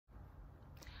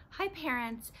Hi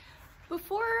parents.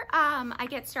 Before I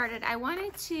get started, I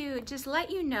wanted to just let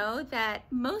you know that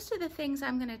most of the things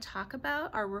I'm going to talk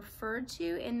about are referred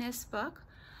to in this book.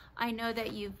 I know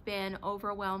that you've been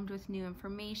overwhelmed with new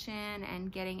information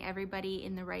and getting everybody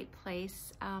in the right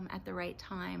place at the right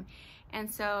time. And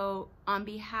so on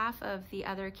behalf of the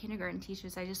other kindergarten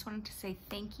teachers, I just wanted to say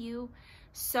thank you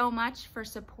so much for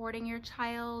supporting your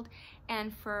child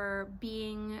and for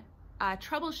being a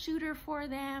troubleshooter for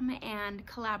them and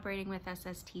collaborating with us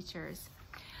as teachers.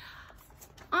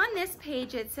 On this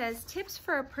page it says tips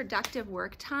for a productive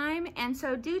work time, and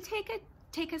so do take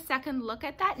a second look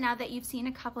at that now that you've seen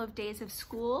a couple of days of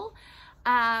school,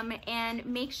 and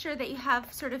make sure that you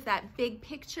have sort of that big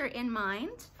picture in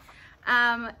mind.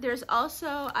 There's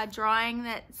also a drawing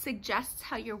that suggests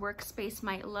how your workspace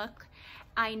might look.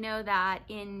 I know that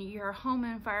in your home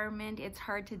environment, it's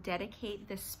hard to dedicate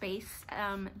the space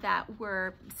that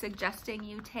we're suggesting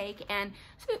you take, and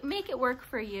so make it work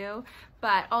for you.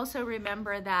 But also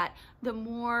remember that the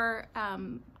more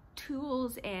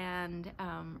tools and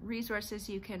resources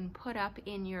you can put up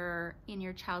in your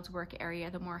child's work area,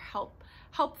 the more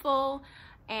helpful,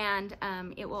 and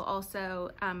it will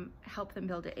also help them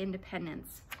build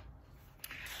independence.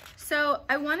 So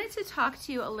I wanted to talk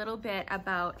to you a little bit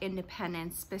about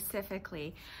independence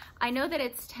specifically. I know that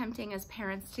it's tempting as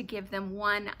parents to give them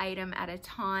one item at a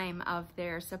time of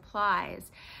their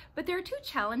supplies, but there are two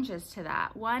challenges to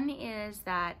that. One is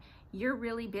that you're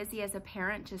really busy as a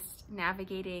parent just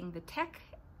navigating the tech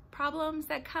problems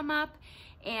that come up,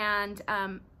 and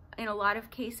in a lot of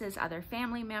cases other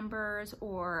family members,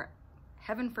 or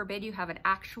heaven forbid you have an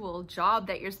actual job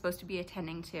that you're supposed to be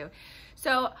attending to.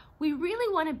 So we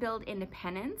really want to build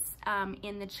independence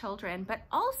in the children, but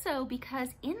also because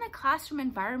in the classroom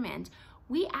environment,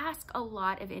 we ask a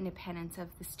lot of independence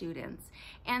of the students.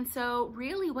 And so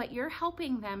really what you're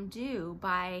helping them do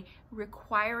by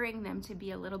requiring them to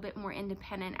be a little bit more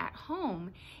independent at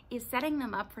home is setting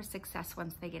them up for success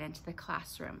once they get into the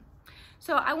classroom.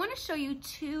 So I want to show you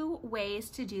two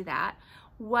ways to do that.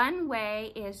 One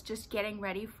way is just getting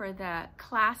ready for the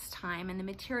class time and the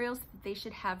materials that they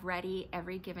should have ready at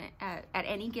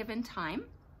any given time,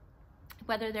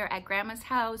 whether they're at grandma's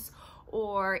house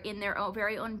or in their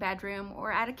very own bedroom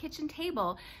or at a kitchen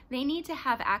table. They need to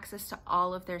have access to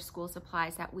all of their school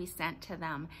supplies that we sent to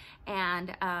them.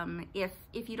 And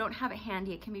if you don't have it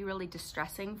handy, it can be really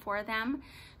distressing for them.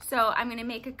 So I'm going to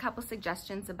make a couple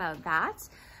suggestions about that.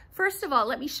 First of all,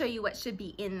 let me show you what should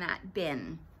be in that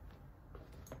bin.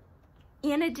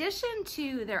 In addition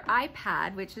to their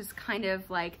iPad, which is kind of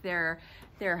like their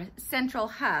central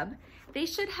hub, they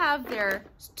should have their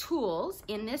tools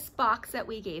in this box that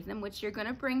we gave them, which you're going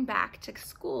to bring back to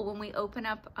school when we open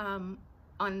up on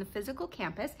the physical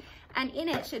campus. And in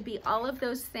it should be all of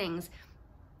those things: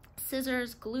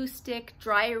 scissors, glue stick,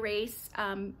 dry erase,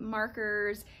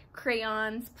 markers,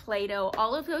 crayons, Play-Doh,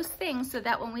 all of those things, so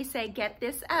that when we say get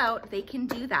this out, they can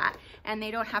do that and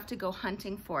they don't have to go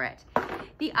hunting for it.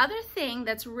 The other thing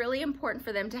that's really important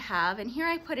for them to have, and here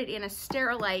I put it in a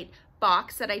Sterilite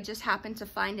box that I just happened to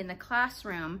find in the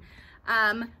classroom,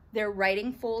 their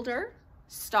writing folder,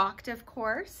 stocked of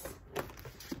course,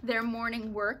 their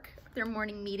morning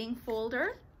meeting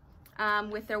folder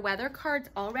with their weather cards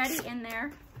already in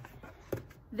there,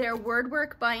 their word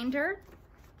work binder,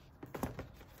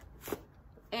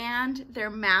 and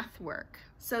their math work.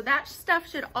 So that stuff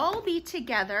should all be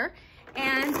together.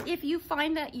 And if you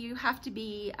find that you have to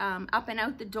be up and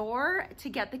out the door to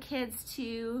get the kids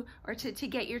to, or to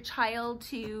get your child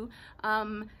to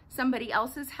somebody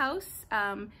else's house,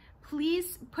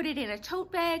 please put it in a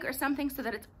tote bag or something so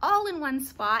that it's all in one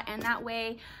spot. And that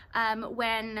way,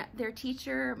 when their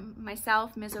teacher,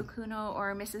 myself, Ms. Okuno,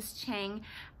 or Mrs. Chang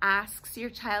asks your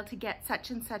child to get such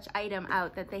and such item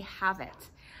out, that they have it.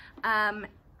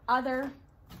 Other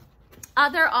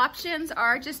options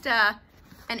are just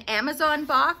an Amazon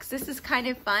box. This is kind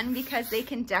of fun because they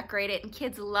can decorate it, and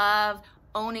kids love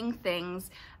owning things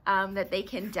that they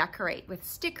can decorate with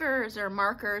stickers or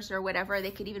markers or whatever.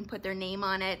 They could even put their name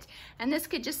on it. And this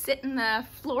could just sit in the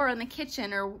floor in the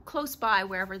kitchen or close by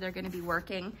wherever they're going to be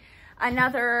working.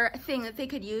 Another thing that they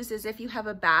could use is if you have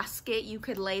a basket, you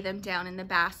could lay them down in the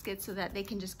basket so that they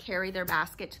can just carry their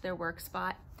basket to their work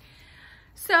spot.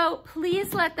 So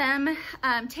please let them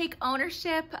take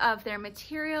ownership of their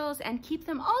materials and keep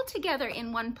them all together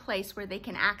in one place where they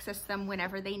can access them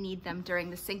whenever they need them during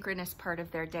the synchronous part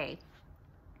of their day.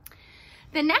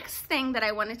 The next thing that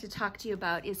I wanted to talk to you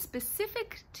about is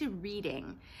specific to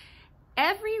reading.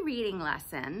 Every reading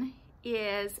lesson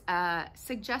is a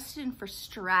suggestion for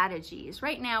strategies.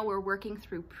 Right now we're working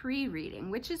through pre-reading,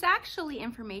 which is actually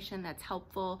information that's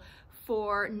helpful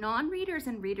for non-readers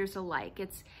and readers alike.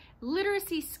 It's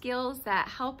literacy skills that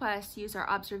help us use our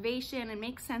observation and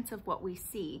make sense of what we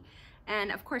see.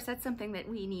 And of course, that's something that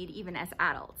we need even as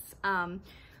adults.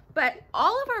 But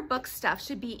all of our book stuff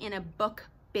should be in a book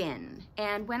bin.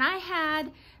 And when I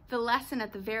had the lesson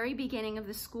at the very beginning of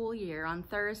the school year on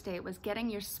Thursday, it was getting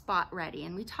your spot ready.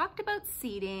 And we talked about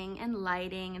seating and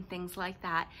lighting and things like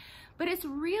that. But it's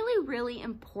really, really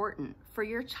important for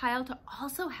your child to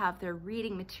also have their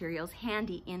reading materials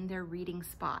handy in their reading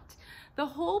spot. The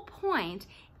whole point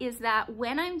is that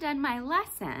when I'm done my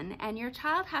lesson and your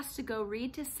child has to go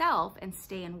read to self and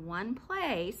stay in one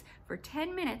place for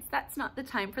 10 minutes, that's not the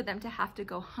time for them to have to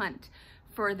go hunt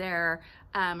for their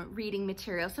reading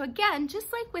materials. So again,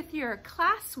 just like with your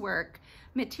classwork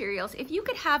materials, if you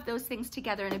could have those things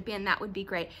together in a bin, that would be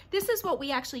great. This is what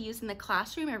we actually use in the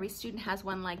classroom. Every student has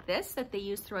one like this that they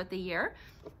use throughout the year.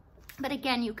 But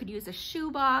again, you could use a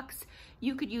shoebox,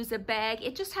 you could use a bag.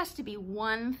 It just has to be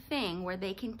one thing where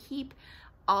they can keep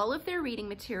all of their reading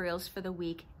materials for the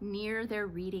week near their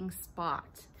reading spot.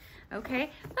 Okay,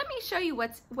 let me show you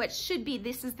what should be.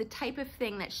 This is the type of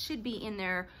thing that should be in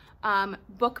their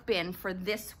book bin for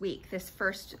this week,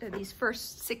 these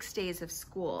first 6 days of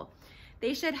school.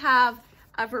 They should have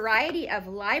a variety of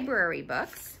library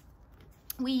books.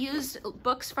 We used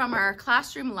books from our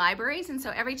classroom libraries, and so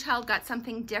every child got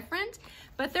something different,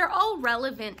 but they're all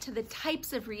relevant to the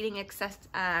types of reading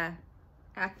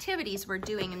activities we're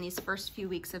doing in these first few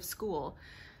weeks of school.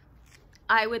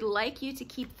 I would like you to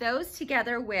keep those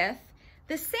together with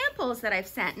the samples that I've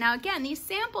sent. Now again, these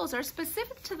samples are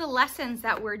specific to the lessons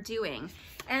that we're doing,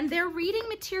 and they're reading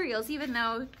materials. Even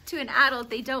though to an adult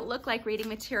they don't look like reading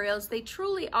materials, they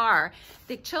truly are.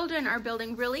 The children are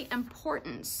building really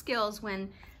important skills when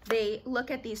they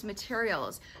look at these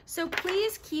materials. So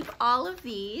please keep all of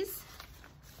these.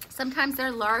 Sometimes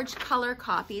they're large color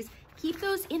copies. Keep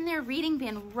those in their reading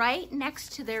bin right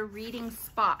next to their reading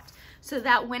spot, so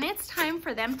that when it's time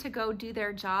for them to go do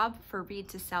their job for Read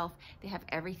to Self, they have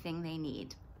everything they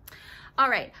need. All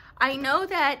right, I know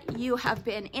that you have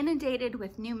been inundated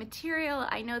with new material.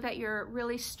 I know that you're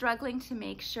really struggling to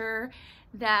make sure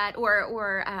that,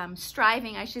 or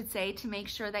striving, I should say, to make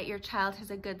sure that your child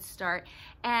has a good start.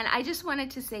 And I just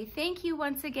wanted to say thank you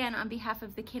once again on behalf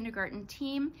of the kindergarten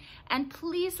team, and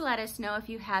please let us know if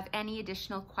you have any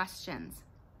additional questions.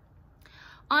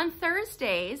 On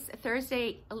Thursdays,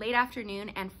 Thursday late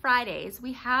afternoon and Fridays,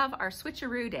 we have our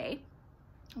switcheroo day,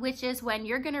 which is when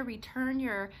you're gonna return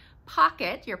your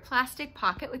pocket, your plastic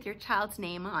pocket with your child's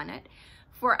name on it,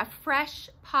 for a fresh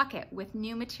pocket with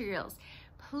new materials.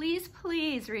 Please,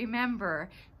 please remember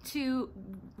to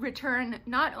return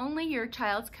not only your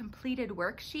child's completed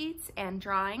worksheets and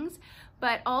drawings,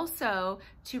 but also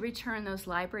to return those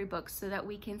library books so that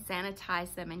we can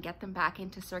sanitize them and get them back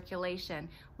into circulation.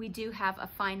 We do have a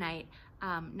finite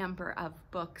number of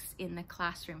books in the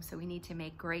classroom, so we need to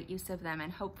make great use of them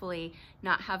and hopefully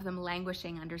not have them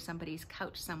languishing under somebody's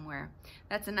couch somewhere.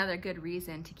 That's another good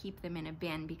reason to keep them in a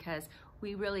bin, because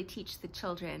we really teach the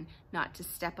children not to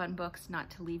step on books, not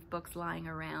to leave books lying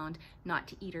around, not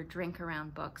to eat or drink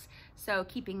around books. So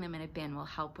keeping them in a bin will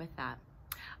help with that.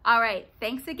 All right,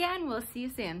 thanks again. We'll see you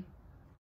soon.